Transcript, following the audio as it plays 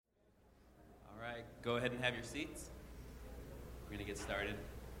Go ahead and have your seats. We're going to get started.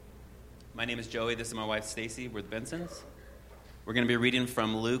 My name is Joey. This is my wife, Stacy. We're the Bensons. We're going to be reading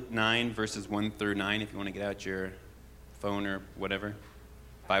from Luke 9, verses 1 through 9, if you want to get out your phone or whatever.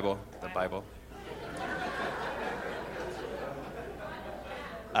 Bible.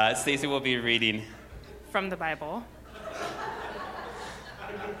 Stacy will be reading from the Bible.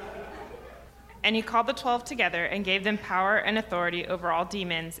 And he called the 12 together and gave them power and authority over all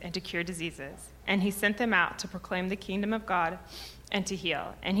demons and to cure diseases. And he sent them out to proclaim the kingdom of God and to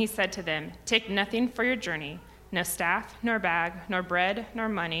heal. And he said to them, "Take nothing for your journey, no staff, nor bag, nor bread, nor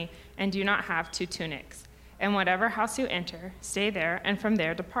money, and do not have 2 tunics. And whatever house you enter, stay there, and from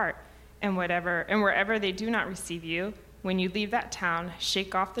there depart. And wherever they do not receive you, when you leave that town,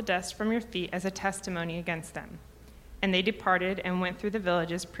 shake off the dust from your feet as a testimony against them." And they departed and went through the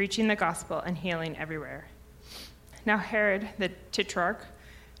villages, preaching the gospel and healing everywhere. Now Herod the Tetrarch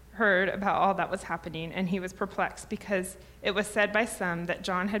heard about all that was happening, and he was perplexed, because it was said by some that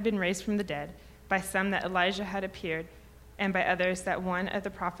John had been raised from the dead, by some that Elijah had appeared, and by others that one of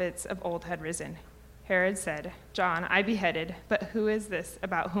the prophets of old had risen. Herod said, "John I beheaded, but who is this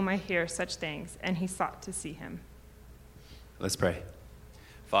about whom I hear such things?" And he sought to see him. Let's pray.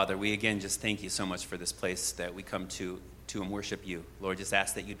 Father, we again just thank you so much for this place that we come to and worship you. Lord, just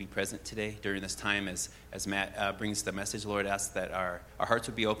ask that you'd be present today during this time as Matt brings the message. Lord, ask that our hearts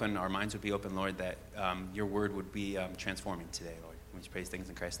would be open, our minds would be open, Lord, that your word would be transforming today, Lord. We just praise things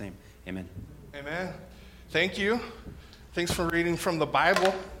in Christ's name. Amen. Amen. Thank you. Thanks for reading from the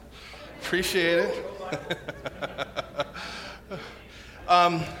Bible. Appreciate it.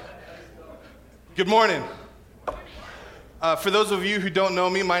 Good morning. For those of you who don't know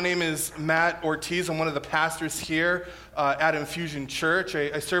me, my name is Matt Ortiz. I'm one of the pastors here at Infusion Church.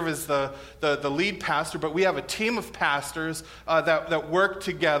 I serve as the lead pastor, but we have a team of pastors that work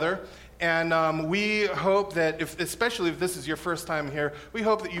together. And we hope that, especially if this is your first time here, we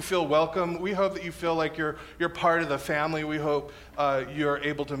hope that you feel welcome. We hope that you feel like you're part of the family. We hope you're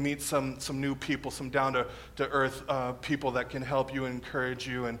able to meet some new people, some down-to-earth people that can help you, encourage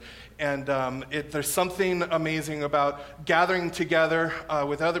you. And there's something amazing about gathering together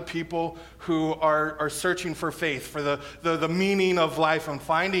with other people who are searching for faith, for the meaning of life, and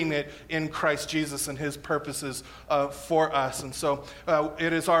finding it in Christ Jesus and his purposes for us. And so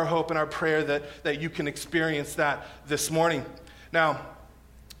it is our hope and our prayer that you can experience that this morning. Now,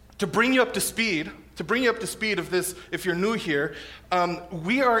 to bring you up to speed of this, if you're new here,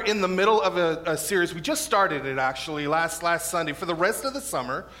 we are in the middle of a series. We just started it actually last Sunday. For the rest of the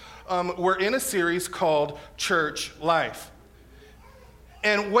summer, we're in a series called Church Life.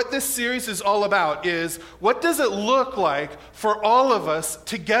 And what this series is all about is, what does it look like for all of us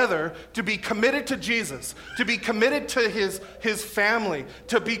together to be committed to Jesus, to be committed to his family,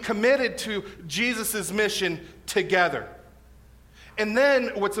 to be committed to Jesus' mission together? And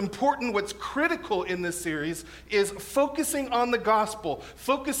then what's important, what's critical in this series is focusing on the gospel,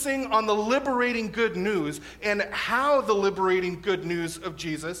 focusing on the liberating good news, and how the liberating good news of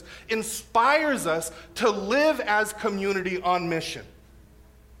Jesus inspires us to live as community on mission.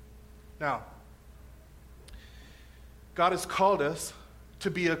 Now, God has called us to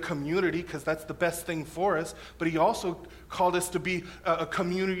be a community because that's the best thing for us, but he also called us to be a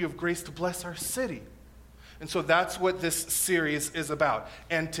community of grace to bless our city. And so that's what this series is about.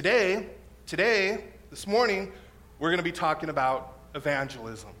 And today, this morning, we're going to be talking about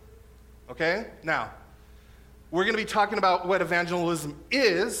evangelism. Okay? Now, we're going to be talking about what evangelism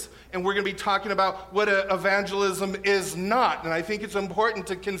is, and we're going to be talking about what evangelism is not. And I think it's important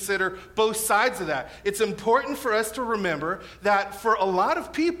to consider both sides of that. It's important for us to remember that for a lot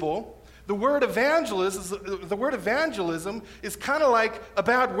of people, the word evangelism is kind of like a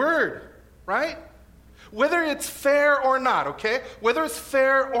bad word, right? Whether it's fair or not, okay? Whether it's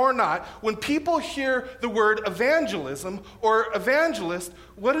fair or not, when people hear the word evangelism or evangelist,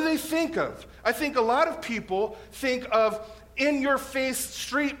 what do they think of? I think a lot of people think of in-your-face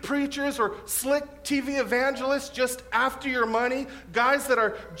street preachers or slick TV evangelists just after your money, guys that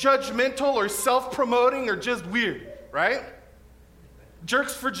are judgmental or self-promoting or just weird, right?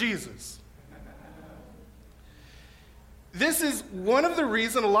 Jerks for Jesus. This is one of the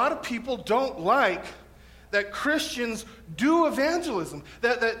reasons a lot of people don't like that Christians do evangelism,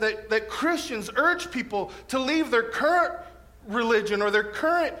 that Christians urge people to leave their current religion or their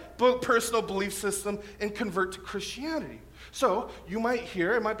current personal belief system and convert to Christianity. So you might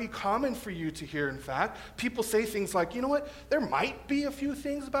hear, it might be common for you to hear, in fact, people say things like, you know what, there might be a few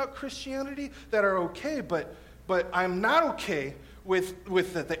things about Christianity that are okay, but I'm not okay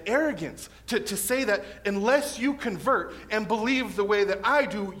the arrogance to say that unless you convert and believe the way that I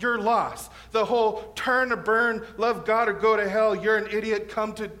do, you're lost. The whole turn or burn, love God or go to hell, you're an idiot,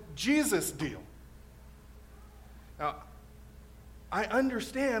 come to Jesus deal. Now, I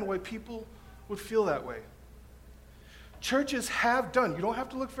understand why people would feel that way. Churches have done, you don't have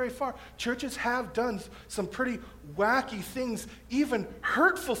to look very far, churches have done some pretty wacky things, even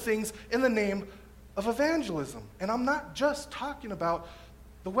hurtful things in the name of evangelism. And I'm not just talking about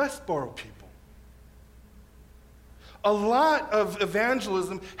the Westboro people. A lot of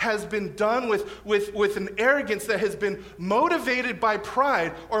evangelism has been done with an arrogance that has been motivated by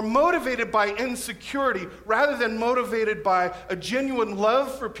pride or motivated by insecurity rather than motivated by a genuine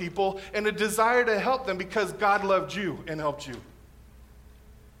love for people and a desire to help them because God loved you and helped you.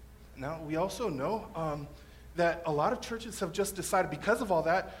 Now, we also know that a lot of churches have just decided because of all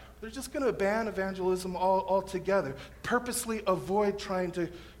that, they're just going to ban evangelism altogether, purposely avoid trying to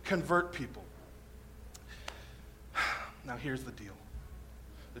convert people. Now, here's the deal.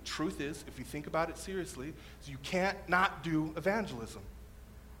 The truth is, if you think about it seriously, is you can't not do evangelism.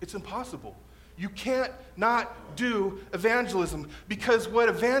 It's impossible. You can't not do evangelism because what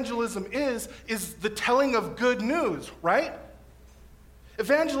evangelism is the telling of good news, right?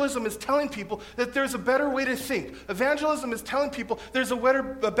 Evangelism is telling people that there's a better way to think. Evangelism is telling people there's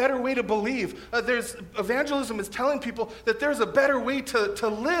a better way to believe. Evangelism is telling people that there's a better way to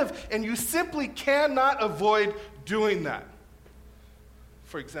live, and you simply cannot avoid doing that.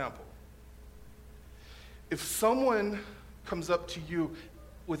 For example, if someone comes up to you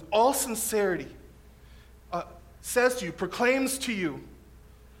with all sincerity, says to you, proclaims to you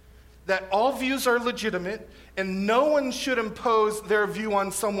that all views are legitimate and no one should impose their view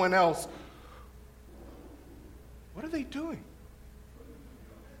on someone else, what are they doing?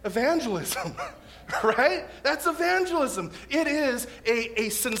 Evangelism, right? That's evangelism. It is a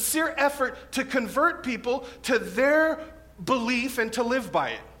sincere effort to convert people to their belief and to live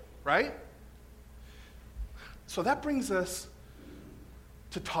by it, right? So that brings us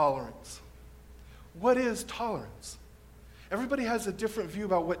to tolerance. What is tolerance? Everybody has a different view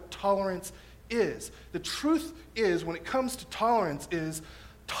about what tolerance is. The truth is, when it comes to tolerance is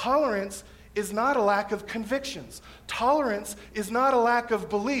not a lack of convictions. Tolerance is not a lack of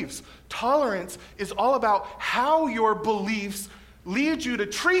beliefs. Tolerance is all about how your beliefs lead you to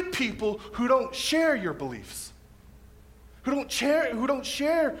treat people who don't share your beliefs, who don't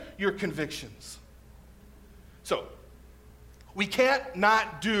share your convictions. So, we can't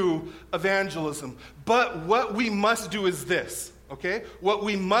not do evangelism, but what we must do is this, okay? What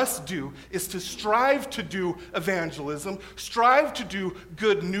we must do is to strive to do evangelism, strive to do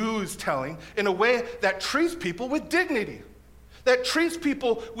good news telling in a way that treats people with dignity, that treats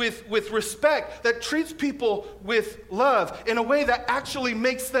people with respect, that treats people with love in a way that actually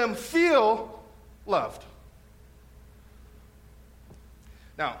makes them feel loved.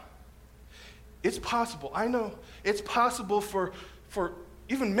 Now, it's possible, I know, it's possible for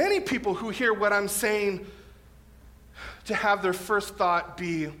even many people who hear what I'm saying to have their first thought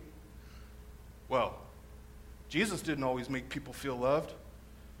be, well, Jesus didn't always make people feel loved.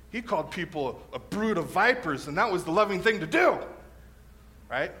 He called people a brood of vipers, and that was the loving thing to do,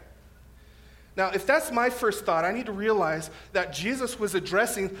 right? Now, if that's my first thought, I need to realize that Jesus was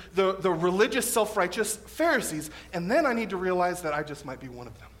addressing the religious, self-righteous Pharisees, and then I need to realize that I just might be one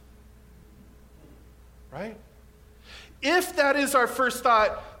of them. Right? If that is our first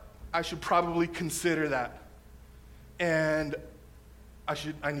thought, I should probably consider that. And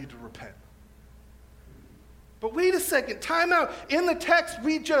I need to repent. But wait a second, time out. In the text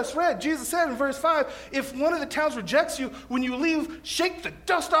we just read, Jesus said in verse 5, if one of the towns rejects you, when you leave, shake the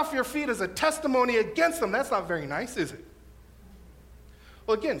dust off your feet as a testimony against them. That's not very nice, is it?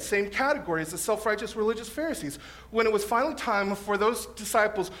 Well, again, same category as the self-righteous religious Pharisees. When it was finally time for those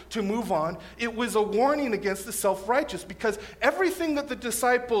disciples to move on, it was a warning against the self-righteous because everything that the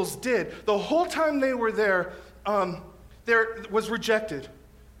disciples did, the whole time they were there was rejected.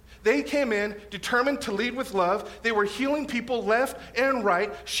 They came in determined to lead with love. They were healing people left and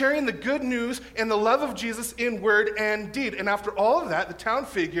right, sharing the good news and the love of Jesus in word and deed. And after all of that, the town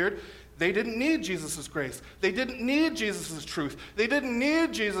figured they didn't need Jesus' grace. They didn't need Jesus' truth. They didn't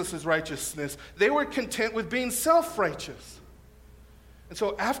need Jesus' righteousness. They were content with being self-righteous. And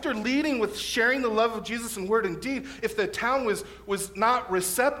so after leading with sharing the love of Jesus in word and deed, if the town was not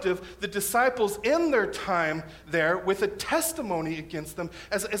receptive, the disciples end their time there with a testimony against them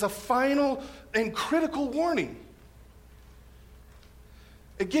as a final and critical warning.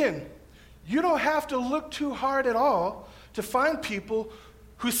 Again, you don't have to look too hard at all to find people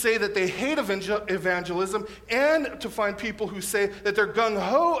who say that they hate evangelism, and to find people who say that they're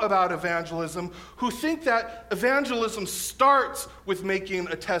gung-ho about evangelism, who think that evangelism starts with making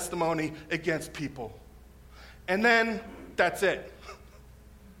a testimony against people. And then that's it,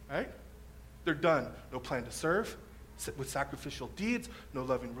 right? They're done. No plan to serve with sacrificial deeds, no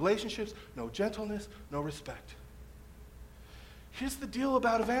loving relationships, no gentleness, no respect. Here's the deal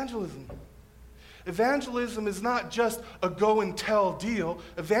about evangelism. Evangelism is not just a go and tell deal.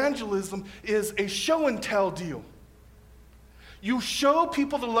 Evangelism is a show and tell deal. You show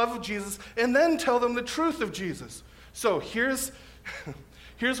people the love of Jesus and then tell them the truth of Jesus. So here's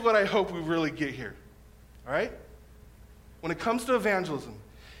what I hope we really get here. All right? When it comes to evangelism,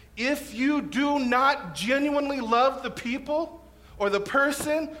 if you do not genuinely love the people or the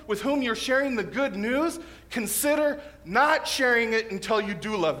person with whom you're sharing the good news, consider not sharing it until you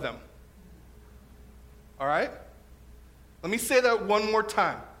do love them. All right? Let me say that one more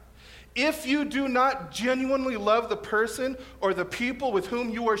time. If you do not genuinely love the person or the people with whom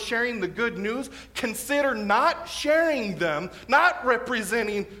you are sharing the good news, consider not sharing them, not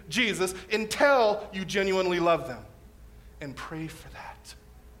representing Jesus, until you genuinely love them. And pray for that.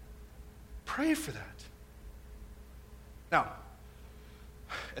 Pray for that. Now,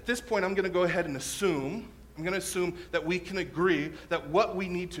 at this point, I'm going to go ahead and assume that we can agree that what we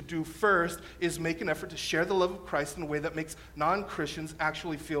need to do first is make an effort to share the love of Christ in a way that makes non-Christians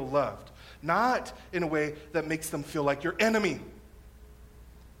actually feel loved, not in a way that makes them feel like your enemy.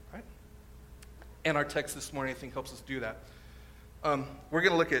 Right? And our text this morning, I think, helps us do that. We're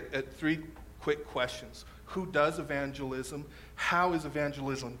going to look at three quick questions. Who does evangelism? How is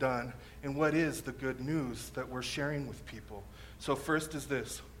evangelism done? And what is the good news that we're sharing with people? So first is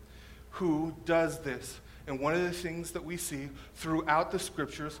this. Who does this? And one of the things that we see throughout the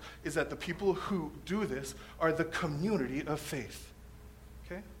scriptures is that the people who do this are the community of faith.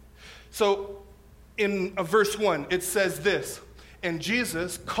 Okay? So in verse 1, it says this, and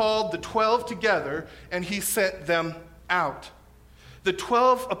Jesus called the 12 together, and he sent them out. The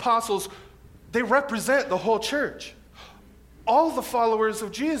 12 apostles, they represent the whole church, all the followers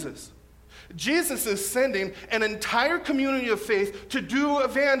of Jesus. Jesus is sending an entire community of faith to do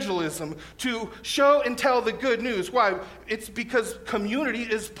evangelism, to show and tell the good news. Why? It's because community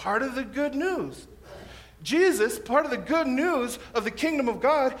is part of the good news. Jesus, part of the good news of the kingdom of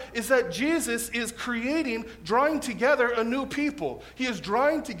God is that Jesus is drawing together a new people. He is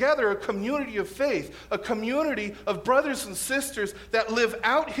drawing together a community of faith, a community of brothers and sisters that live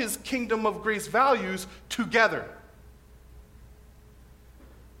out his kingdom of grace values together.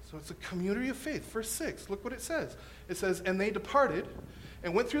 So it's a community of faith. Verse 6, look what it says. It says, and they departed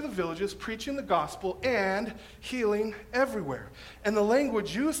and went through the villages, preaching the gospel and healing everywhere. And the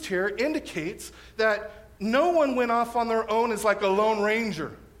language used here indicates that no one went off on their own as like a lone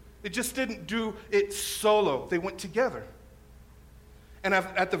ranger. They just didn't do it solo. They went together. And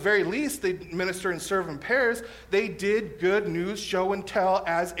at the very least, they minister and serve in pairs. They did good news, show and tell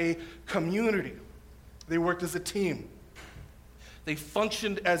as a community. They worked as a team. They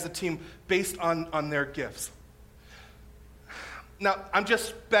functioned as a team based on their gifts. Now, I'm just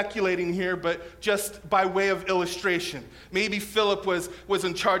speculating here, but just by way of illustration. Maybe Philip was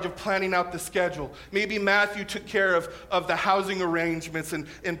in charge of planning out the schedule. Maybe Matthew took care of the housing arrangements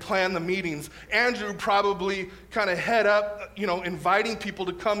and planned the meetings. Andrew probably kind of head up, inviting people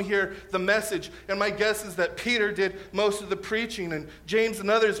to come hear the message. And my guess is that Peter did most of the preaching, and James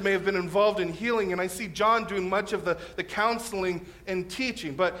and others may have been involved in healing, and I see John doing much of the counseling and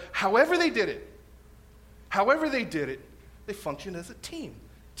teaching. But however they did it, they functioned as a team,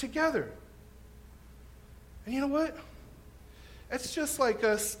 together. And you know what? It's just like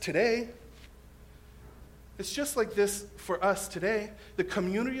us today. It's just like this for us today. The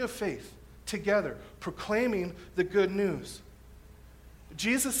community of faith, together, proclaiming the good news.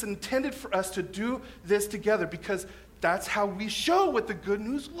 Jesus intended for us to do this together because that's how we show what the good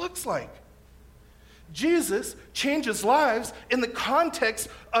news looks like. Jesus changes lives in the context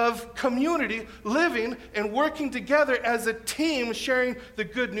of community, living and working together as a team, sharing the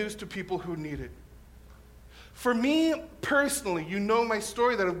good news to people who need it. For me personally, you know my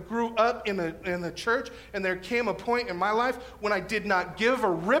story that I grew up in the church, and there came a point in my life when I did not give a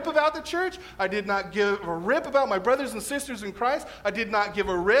rip about the church. I did not give a rip about my brothers and sisters in Christ. I did not give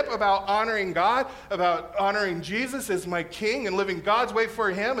a rip about honoring God, about honoring Jesus as my king and living God's way for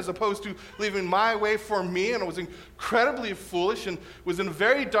him as opposed to living my way for me. And I was incredibly foolish and was in a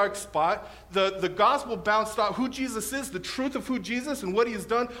very dark spot. The gospel bounced off who Jesus is, the truth of who Jesus and what he has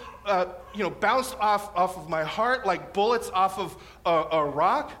done bounced off of my heart like bullets off of a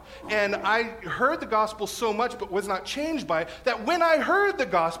rock. And I heard the gospel so much but was not changed by it, that when I heard the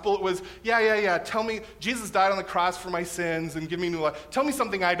gospel, it was, tell me, Jesus died on the cross for my sins and give me new life. Tell me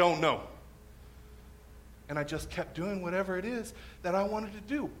something I don't know. And I just kept doing whatever it is that I wanted to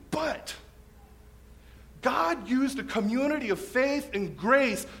do. But God used a community of faith and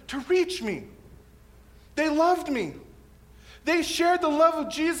grace to reach me. They loved me. They shared the love of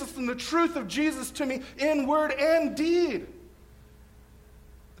Jesus and the truth of Jesus to me in word and deed.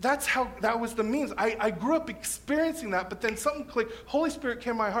 That was the means. I grew up experiencing that, but then something clicked. Holy Spirit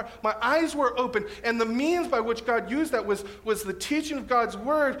came in my heart. My eyes were open, and the means by which God used that was the teaching of God's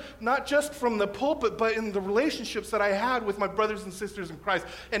word, not just from the pulpit, but in the relationships that I had with my brothers and sisters in Christ.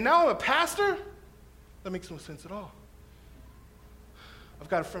 And now I'm a pastor? That makes no sense at all. I've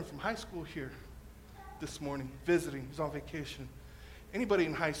got a friend from high school here this morning, visiting. He's on vacation. Anybody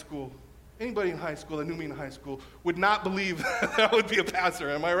in high school that knew me in high school would not believe that I would be a pastor.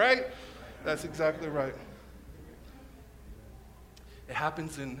 Am I right? That's exactly right. It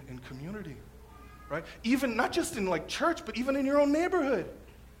happens in community, right? Even not just in like church, but even in your own neighborhood.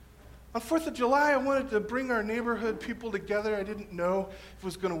 On 4th of July, I wanted to bring our neighborhood people together. I didn't know if it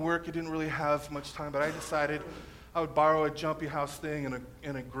was going to work. I didn't really have much time, but I decided I would borrow a jumpy house thing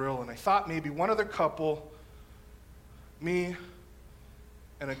and a grill. And I thought maybe one other couple, me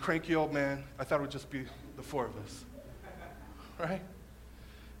and a cranky old man, I thought it would just be the four of us, right?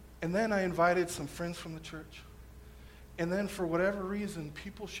 And then I invited some friends from the church. And then for whatever reason,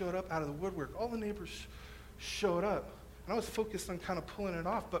 people showed up out of the woodwork. All the neighbors showed up. And I was focused on kind of pulling it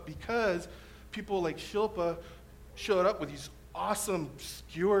off. But because people like Shilpa showed up with these awesome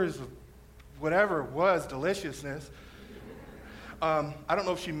skewers of whatever it was, deliciousness. I don't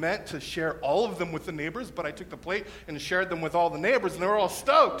know if she meant to share all of them with the neighbors, but I took the plate and shared them with all the neighbors, and they were all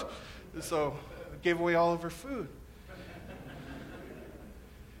stoked. So I gave away all of her food.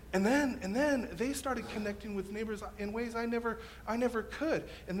 And then they started connecting with neighbors in ways I never could.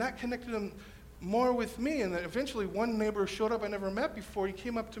 And that connected them more with me. And then eventually one neighbor showed up I never met before. He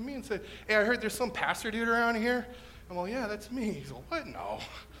came up to me and said, "Hey, I heard there's some pastor dude around here." I'm like, "Yeah, that's me." He's like, "What? No."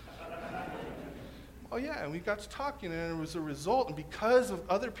 Oh yeah, and we got to talking, and it was a result. And because of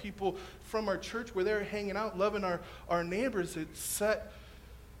other people from our church where they were hanging out, loving our neighbors, it set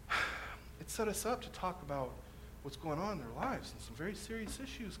us up to talk about what's going on in their lives. And some very serious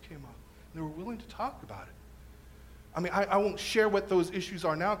issues came up. And they were willing to talk about it. I mean, I won't share what those issues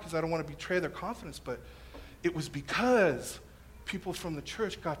are now because I don't want to betray their confidence, but it was because people from the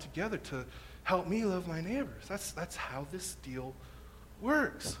church got together to help me love my neighbors. That's how this deal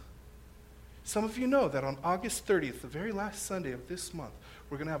works. Some of you know that on August 30th, the very last Sunday of this month,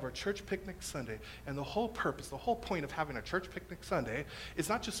 we're going to have our church picnic Sunday. And the whole purpose, the whole point of having a church picnic Sunday is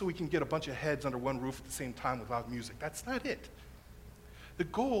not just so we can get a bunch of heads under one roof at the same time with loud music. That's not it. The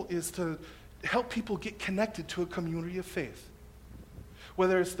goal is to help people get connected to a community of faith.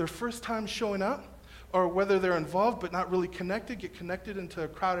 Whether it's their first time showing up, or whether they're involved but not really connected, get connected into a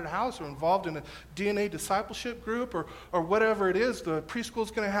crowded house, or involved in a DNA discipleship group, or whatever it is. The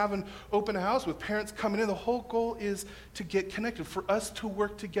preschool's going to have an open house with parents coming in. The whole goal is to get connected, for us to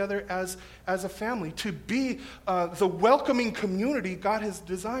work together as a family, to be the welcoming community God has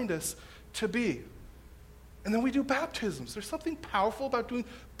designed us to be. And then we do baptisms. There's something powerful about doing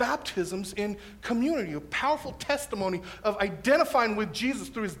baptisms in community, a powerful testimony of identifying with Jesus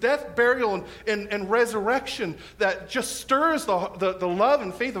through his death, burial, and resurrection that just stirs the love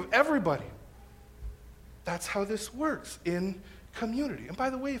and faith of everybody. That's how this works in community. And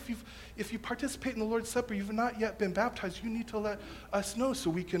by the way, if you participate in the Lord's Supper, you've not yet been baptized, you need to let us know so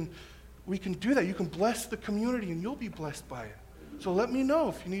we can do that. You can bless the community and you'll be blessed by it. So let me know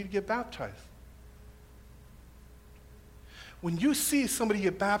if you need to get baptized. When you see somebody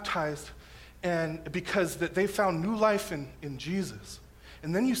get baptized and because that they found new life in Jesus,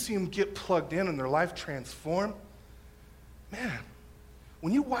 and then you see them get plugged in and their life transformed, man,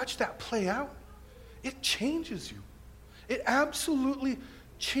 when you watch that play out, it changes you. It absolutely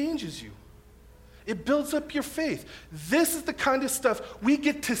changes you. It builds up your faith. This is the kind of stuff we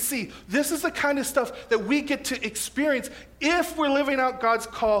get to see. This is the kind of stuff that we get to experience if we're living out God's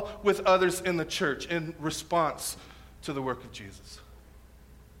call with others in the church in response to the work of Jesus.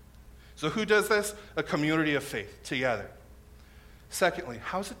 So who does this? A community of faith together. Secondly,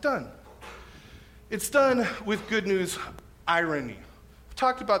 how's it done? It's done with good news irony. I've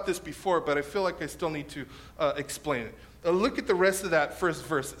talked about this before, but I feel like I still need to explain it. Look at the rest of that first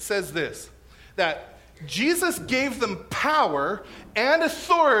verse. It says this, that Jesus gave them power and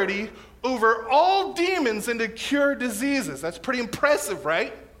authority over all demons and to cure diseases. That's pretty impressive,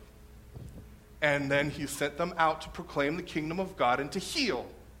 right? And then he sent them out to proclaim the kingdom of God and to heal.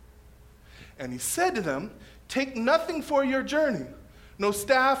 And he said to them, take nothing for your journey, no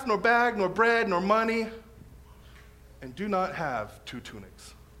staff, nor bag, nor bread, nor money, and do not have 2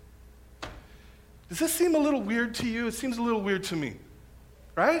 tunics. Does this seem a little weird to you? It seems a little weird to me,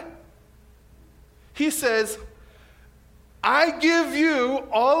 right? He says, I give you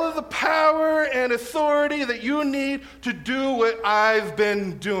all of the power and authority that you need to do what I've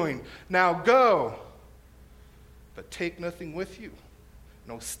been doing. Now go, but take nothing with you.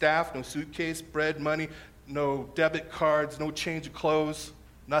 No staff, no suitcase, bread, money, no debit cards, no change of clothes,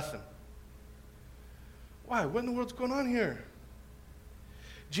 nothing. Why? What in the world's going on here?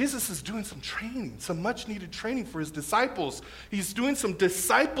 Jesus is doing some training, some much-needed training for his disciples. He's doing some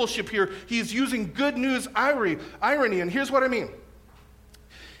discipleship here. He's using good news irony, and here's what I mean.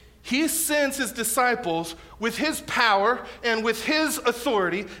 He sends his disciples with his power and with his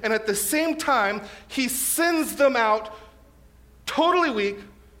authority, and at the same time, he sends them out totally weak,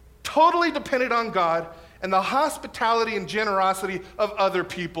 totally dependent on God, and the hospitality and generosity of other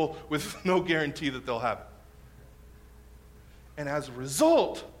people with no guarantee that they'll have it. And as a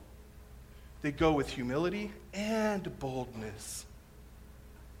result, they go with humility and boldness.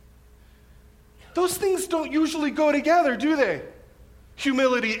 Those things don't usually go together, do they?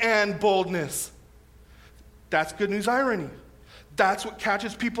 Humility and boldness. That's good news irony. That's what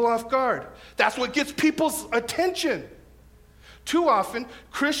catches people off guard. That's what gets people's attention. Too often,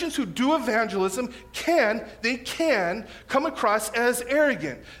 Christians who do evangelism can come across as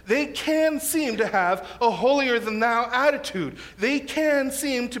arrogant. They can seem to have a holier-than-thou attitude. They can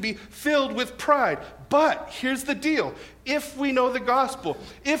seem to be filled with pride. But here's the deal. If we know the gospel,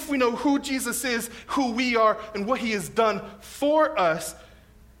 if we know who Jesus is, who we are, and what he has done for us,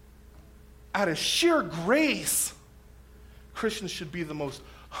 out of sheer grace, Christians should be the most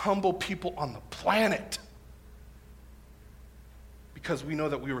humble people on the planet. Because we know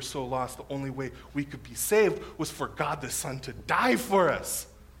that we were so lost, the only way we could be saved was for God the Son to die for us.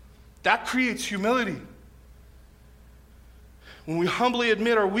 That creates humility. When we humbly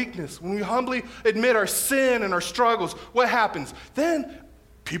admit our weakness, when we humbly admit our sin and our struggles, what happens? Then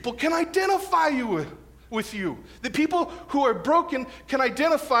people can identify with you. The people who are broken can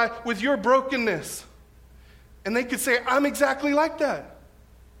identify with your brokenness. And they could say, I'm exactly like that.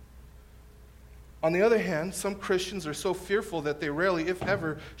 On the other hand, some Christians are so fearful that they rarely, if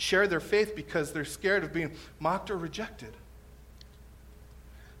ever, share their faith because they're scared of being mocked or rejected.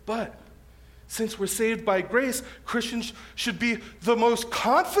 But since we're saved by grace, Christians should be the most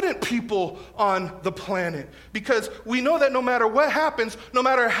confident people on the planet because we know that no matter what happens, no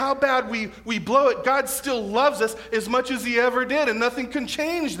matter how bad we blow it, God still loves us as much as he ever did, and nothing can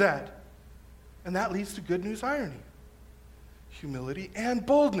change that. And that leads to good news irony, humility, and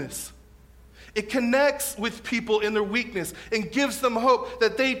boldness. It connects with people in their weakness and gives them hope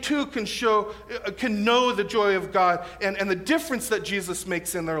that they too can know the joy of God and the difference that Jesus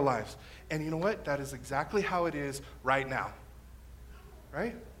makes in their lives. And you know what? That is exactly how it is right now.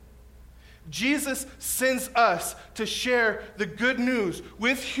 Right? Jesus sends us to share the good news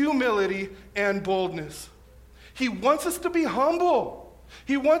with humility and boldness. He wants us to be humble.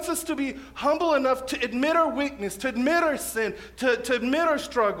 He wants us to be humble enough to admit our weakness, to admit our sin, to admit our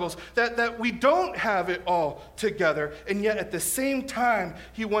struggles, that we don't have it all together. And yet at the same time,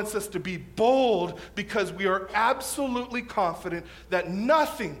 he wants us to be bold because we are absolutely confident that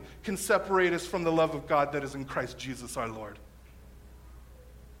nothing can separate us from the love of God that is in Christ Jesus our Lord.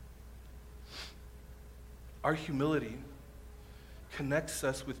 Our humility connects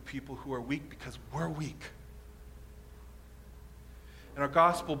us with people who are weak because we're weak. And our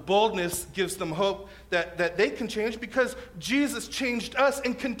gospel boldness gives them hope that they can change because Jesus changed us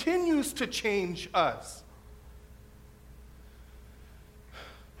and continues to change us.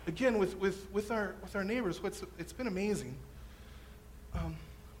 Again, with our neighbors, it's been amazing.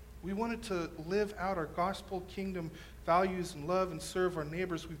 We wanted to live out our gospel kingdom values and love and serve our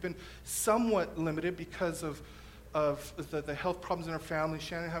neighbors. We've been somewhat limited because of the health problems in our family,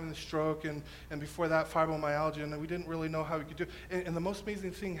 Shannon having the stroke, and before that, fibromyalgia, and we didn't really know how we could do it. And the most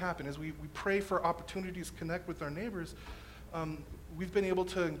amazing thing happened is we pray for opportunities to connect with our neighbors. We've been able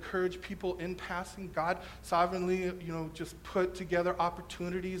to encourage people in passing. God sovereignly, just put together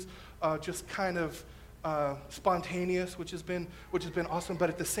opportunities, just kind of spontaneous, which has been awesome. But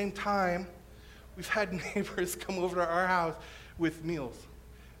at the same time, we've had neighbors come over to our house with meals.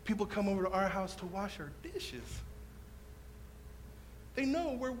 People come over to our house to wash our dishes. They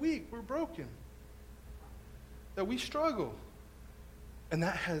know we're weak, we're broken, that we struggle. And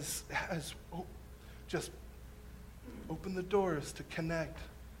that has just opened the doors to connect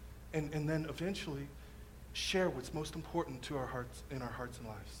and then eventually share what's most important to our hearts, in our hearts and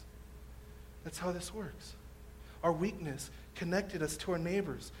lives. That's how this works. Our weakness connected us to our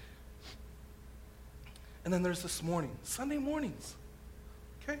neighbors. And then there's this morning, Sunday mornings,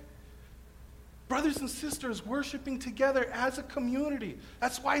 okay? Brothers and sisters worshiping together as a community.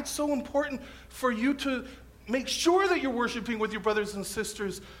 That's why it's so important for you to make sure that you're worshiping with your brothers and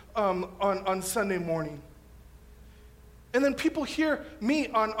sisters on Sunday morning. And then people here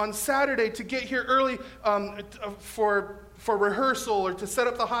meet on Saturday to get here early for rehearsal or to set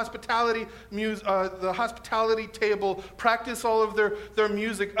up the hospitality table, practice all of their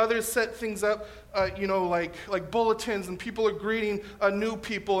music. Others set things up, like bulletins, and people are greeting new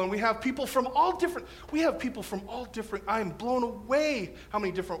people. And we have people from all different. I am blown away how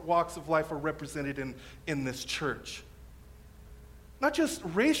many different walks of life are represented in this church. Not just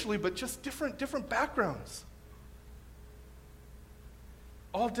racially, but just different backgrounds.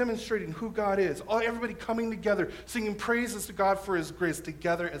 All demonstrating who God is. Everybody coming together, singing praises to God for his grace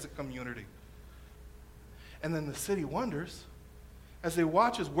together as a community. And then the city wonders, as they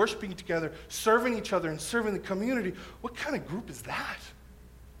watch us worshiping together, serving each other and serving the community, what kind of group is that?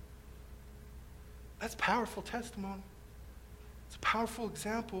 That's powerful testimony. It's a powerful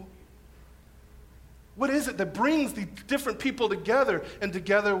example. What is it that brings the different people together? And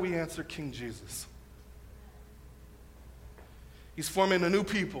together we answer King Jesus. He's forming a new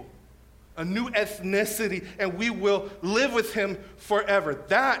people, a new ethnicity, and we will live with him forever.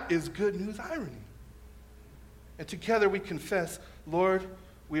 That is good news irony. And together we confess, Lord,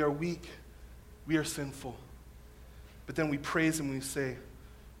 we are weak, we are sinful. But then we praise him and we say,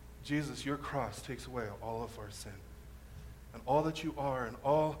 Jesus, your cross takes away all of our sin. And all that you are and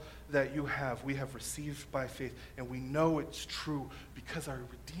all that you have, we have received by faith. And we know it's true because our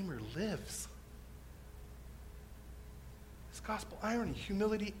Redeemer lives. It's gospel irony,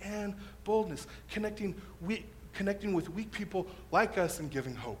 humility and boldness, connecting with weak people like us and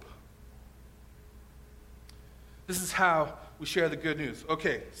giving hope. This is how we share the good news.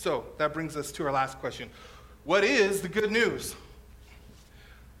 Okay, so that brings us to our last question. What is the good news?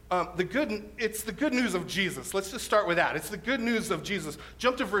 It's the good news of Jesus. Let's just start with that. It's the good news of Jesus.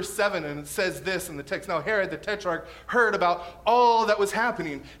 Jump to verse 7, and it says this in the text. Now Herod the Tetrarch heard about all that was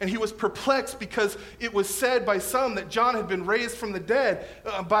happening, and he was perplexed because it was said by some that John had been raised from the dead,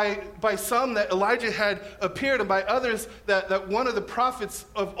 by some that Elijah had appeared, and by others that one of the prophets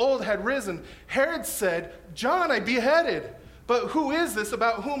of old had risen. Herod said, John I beheaded, but who is this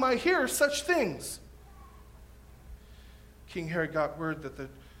about whom I hear such things? King Herod got word that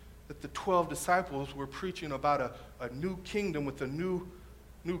the 12 disciples were preaching about a new kingdom with a new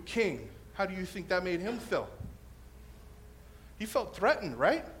king. How do you think that made him feel? He felt threatened,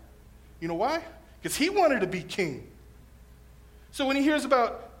 right? You know why? Because he wanted to be king. So when he hears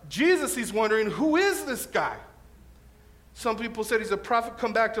about Jesus, he's wondering, who is this guy? Some people said he's a prophet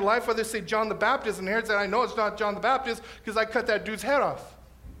come back to life. Others say John the Baptist. And Herod said, I know it's not John the Baptist because I cut that dude's head off.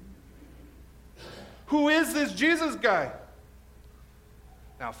 Who is this Jesus guy?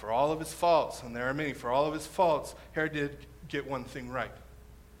 Now, for all of his faults, and there are many, for all of his faults, Herod did get one thing right.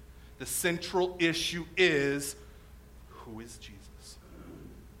 The central issue is, who is Jesus?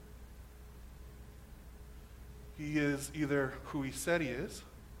 He is either who he said he is,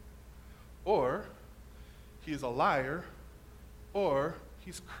 or he is a liar, or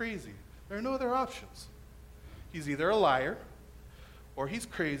he's crazy. There are no other options. He's either a liar, or he's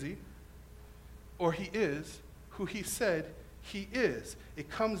crazy, or he is who he said he is.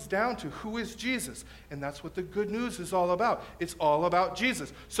 It comes down to who is Jesus, and that's what the good news is all about. It's all about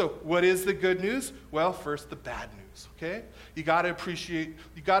Jesus. So what is the good news? Well, first the bad news, okay? You got to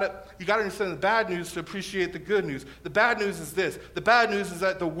understand the bad news to appreciate the good news. The bad news is this. The bad news is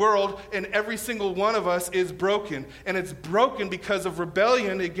that the world and every single one of us is broken, and it's broken because of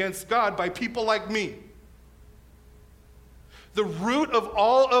rebellion against God by people like me. The root of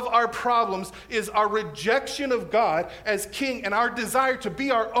all of our problems is our rejection of God as king and our desire to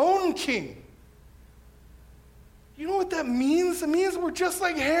be our own king. You know what that means? It means we're just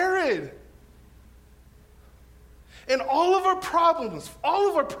like Herod. And all of our problems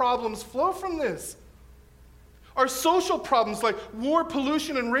flow from this. Our social problems like war,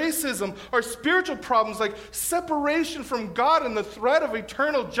 pollution, and racism. Our spiritual problems like separation from God and the threat of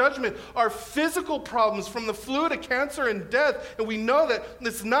eternal judgment. Our physical problems from the flu to cancer and death. And we know that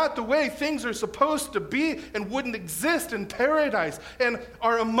it's not the way things are supposed to be and wouldn't exist in paradise. And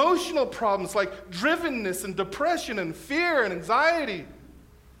our emotional problems like drivenness and depression and fear and anxiety.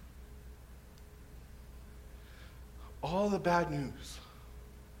 All the bad news,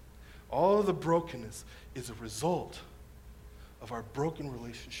 all of the brokenness is a result of our broken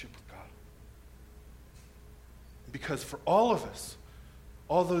relationship with God. Because for all of us,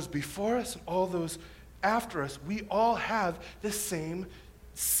 all those before us and all those after us, we all have the same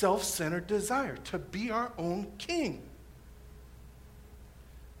self-centered desire to be our own king.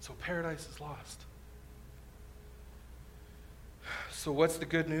 So paradise is lost. So what's the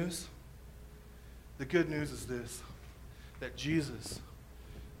good news? The good news is this, that Jesus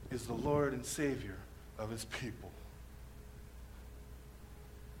is the Lord and Savior of his people.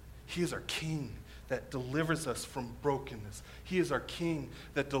 He is our King that delivers us from brokenness. He is our King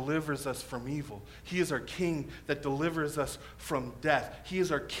that delivers us from evil. He is our King that delivers us from death. He is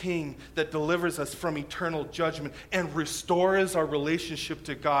our King that delivers us from eternal judgment and restores our relationship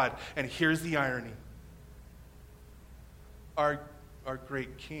to God. And here's the irony. Our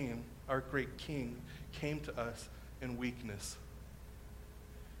great King came to us in weakness.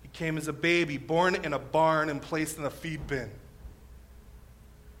 He came as a baby, born in a barn and placed in a feed bin.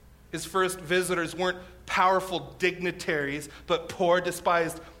 His first visitors weren't powerful dignitaries, but poor,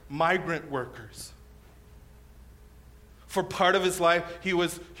 despised migrant workers. For part of his life, he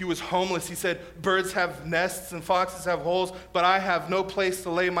was homeless. He said, birds have nests and foxes have holes, but I have no place to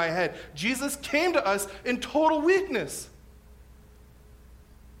lay my head. Jesus came to us in total weakness.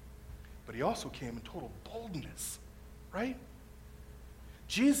 But he also came in total boldness, right?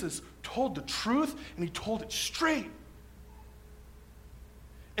 Jesus told the truth, and he told it straight.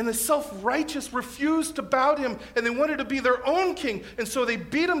 And the self-righteous refused to bow to him, and they wanted to be their own king. And so they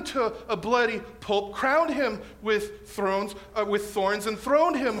beat him to a bloody pulp, crowned him with thorns, and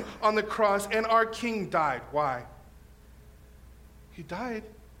throned him on the cross, and our king died. Why? He died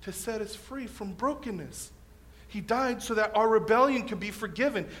to set us free from brokenness. He died so that our rebellion could be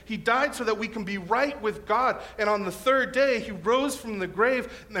forgiven. He died so that we can be right with God. And on the third day, he rose from the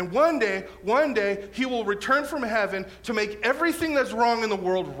grave. And then one day, he will return from heaven to make everything that's wrong in the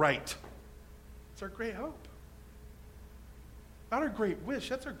world right. It's our great hope. Not our great wish,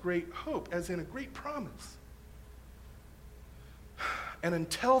 that's our great hope, as in a great promise. And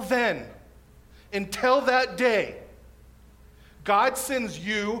until then, until that day, God sends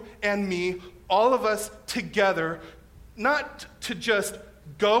you and me, all of us together, not to just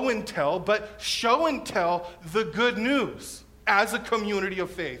go and tell, but show and tell the good news as a community of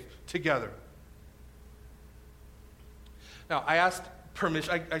faith together. Now, I asked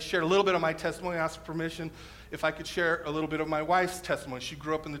permission. I shared a little bit of my testimony. I asked permission if I could share a little bit of my wife's testimony. She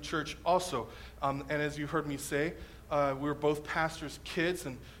grew up in the church also. And as you heard me say, we were both pastors' kids,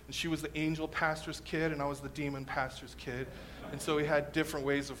 and she was the angel pastor's kid, and I was the demon pastor's kid. And so we had different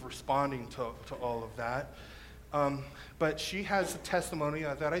ways of responding to all of that. But she has a testimony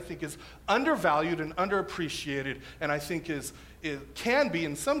that I think is undervalued and underappreciated, and I think it can be,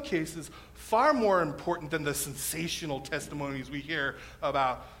 in some cases, far more important than the sensational testimonies we hear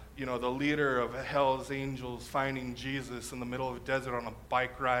about, the leader of Hell's Angels finding Jesus in the middle of a desert on a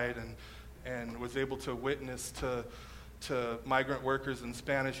bike ride and was able to witness to migrant workers in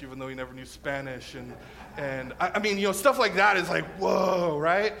Spanish, even though he never knew Spanish. And I mean, stuff like that is like, whoa,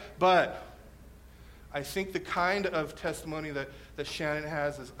 right? But I think the kind of testimony that Shannon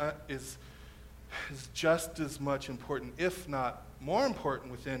has is just as much important, if not more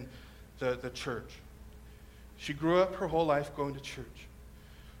important, within the church. She grew up her whole life going to church.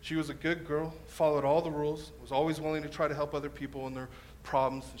 She was a good girl, followed all the rules, was always willing to try to help other people in their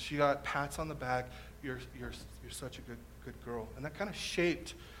problems. And she got pats on the back. You're such a good girl. And that kind of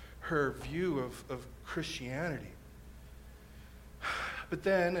shaped her view of Christianity. But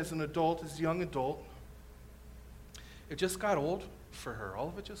then, as an adult, as a young adult, it just got old for her. All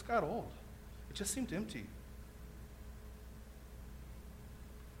of it just got old. It just seemed empty.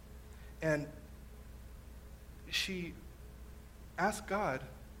 And she asked God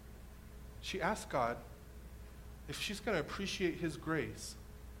if she's going to appreciate his grace,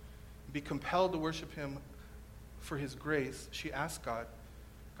 be compelled to worship him for his grace. She asked God,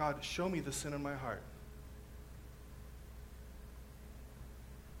 show me the sin in my heart.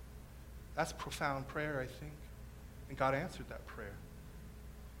 That's profound prayer, I think. And God answered that prayer.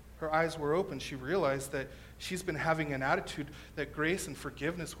 Her eyes were open. She realized that she's been having an attitude that grace and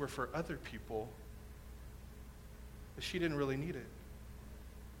forgiveness were for other people, but she didn't really need it.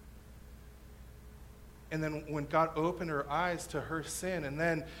 And then when God opened her eyes to her sin, and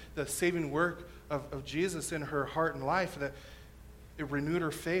then the saving work of Jesus in her heart and life, that it renewed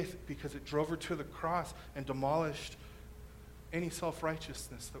her faith because it drove her to the cross and demolished any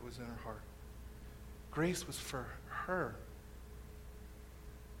self-righteousness that was in her heart. Grace was for her.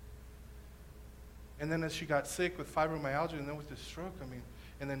 And then as she got sick with fibromyalgia and then with the stroke,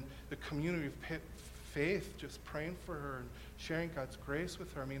 and then the community of faith, just praying for her and sharing God's grace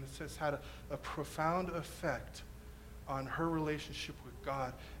with her. I mean, it's just had a profound effect on her relationship with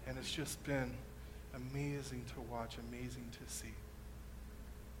God, and it's just been amazing to watch, amazing to see.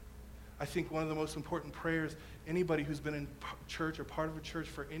 I think one of the most important prayers, anybody who's been in church or part of a church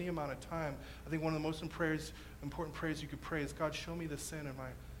for any amount of time, I think one of the most important prayers you could pray is, God, show me the sin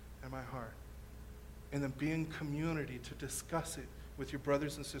in my heart. And then be in community to discuss it with your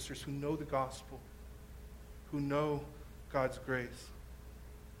brothers and sisters who know the gospel, who know God's grace.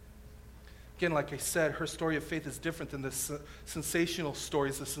 Again, like I said, her story of faith is different than the sensational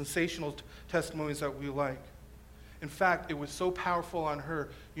stories, the sensational testimonies that we like. In fact, it was so powerful on her.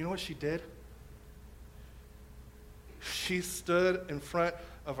 You know what she did? She stood in front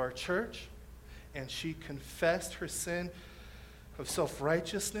of our church and she confessed her sin of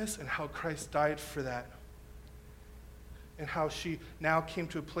self-righteousness and how Christ died for that. And how she now came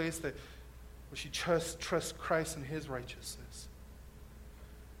to a place where she trusts Christ and his righteousness.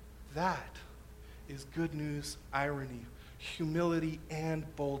 That is good news, irony, humility, and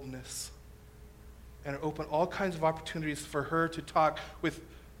boldness. And it opened all kinds of opportunities for her to talk with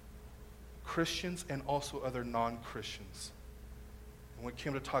Christians and also other non-Christians. And when it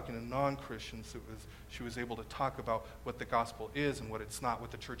came to talking to non-Christians, she was able to talk about what the gospel is and what it's not,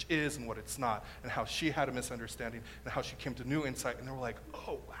 what the church is and what it's not, and how she had a misunderstanding and how she came to new insight. And they were like,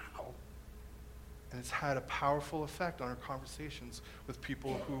 oh, wow. And it's had a powerful effect on her conversations with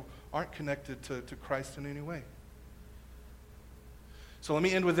people who aren't connected to Christ in any way. So let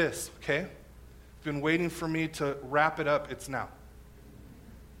me end with this, okay? Been waiting for me to wrap it up. It's now.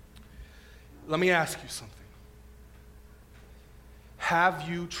 Let me ask you something. Have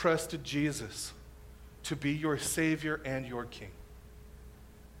you trusted Jesus to be your Savior and your King?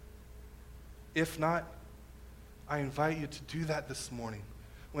 If not, I invite you to do that this morning.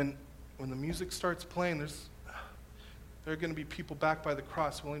 When the music starts playing, there are going to be people back by the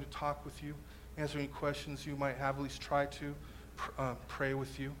cross willing to talk with you, answer any questions you might have, at least try to, pray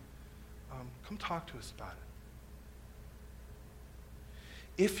with you. Come talk to us about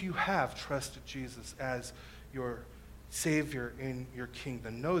it. If you have trusted Jesus as your Savior and your King,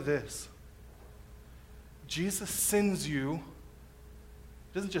 then know this. Jesus sends you,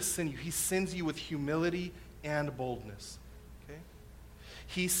 doesn't just send you, he sends you with humility and boldness. Okay?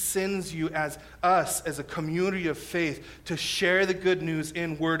 He sends you as us, as a community of faith, to share the good news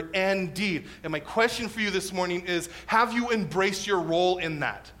in word and deed. And my question for you this morning is, have you embraced your role in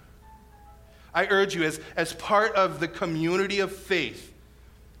that? I urge you, as part of the community of faith,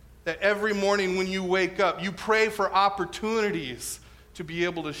 that every morning when you wake up, you pray for opportunities to be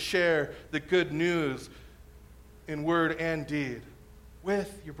able to share the good news in word and deed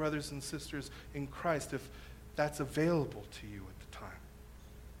with your brothers and sisters in Christ, if that's available to you at the time.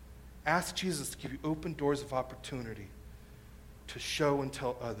 Ask Jesus to give you open doors of opportunity to show and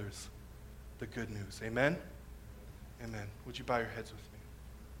tell others the good news. Amen? Amen. Would you bow your heads with me?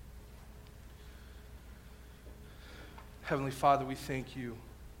 Heavenly Father, we thank you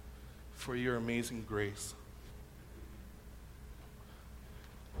for your amazing grace.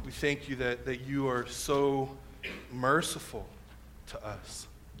 We thank you that you are so merciful to us.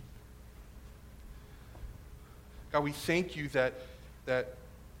 God, we thank you that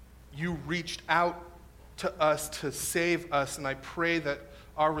you reached out to us to save us, and I pray that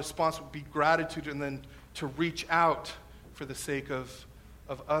our response would be gratitude and then to reach out for the sake of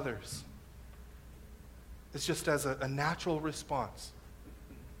others. It's just as a natural response.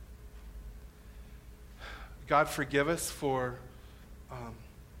 God, forgive us for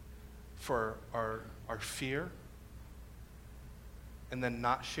our fear and then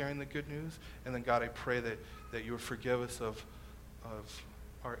not sharing the good news. And then, God, I pray that you would forgive us of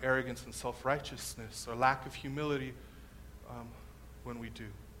our arrogance and self-righteousness, our lack of humility when we do.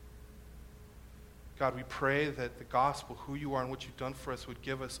 God, we pray that the gospel, who you are and what you've done for us, would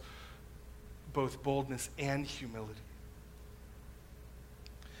give us both boldness and humility.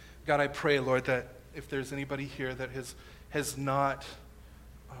 God, I pray, Lord, that if there's anybody here that has not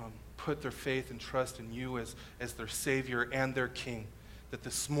put their faith and trust in you as their Savior and their King, that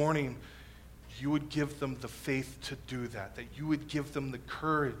this morning you would give them the faith to do that you would give them the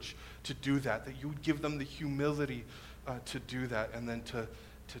courage to do that you would give them the humility to do that, and then to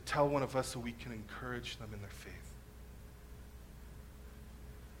tell one of us so we can encourage them in their faith.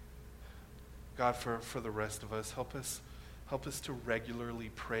 God, for the rest of us, help us to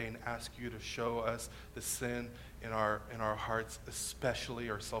regularly pray and ask you to show us the sin in our hearts, especially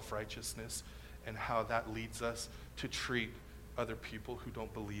our self-righteousness, and how that leads us to treat other people who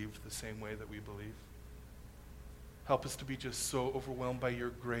don't believe the same way that we believe. Help us to be just so overwhelmed by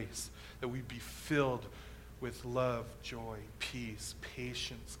your grace that we be filled with love, joy, peace,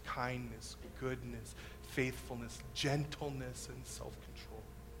 patience, kindness, goodness, faithfulness, gentleness, and self-control.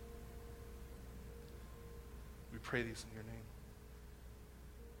 We pray these in your name.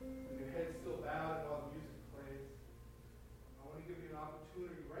 With your head still bowed.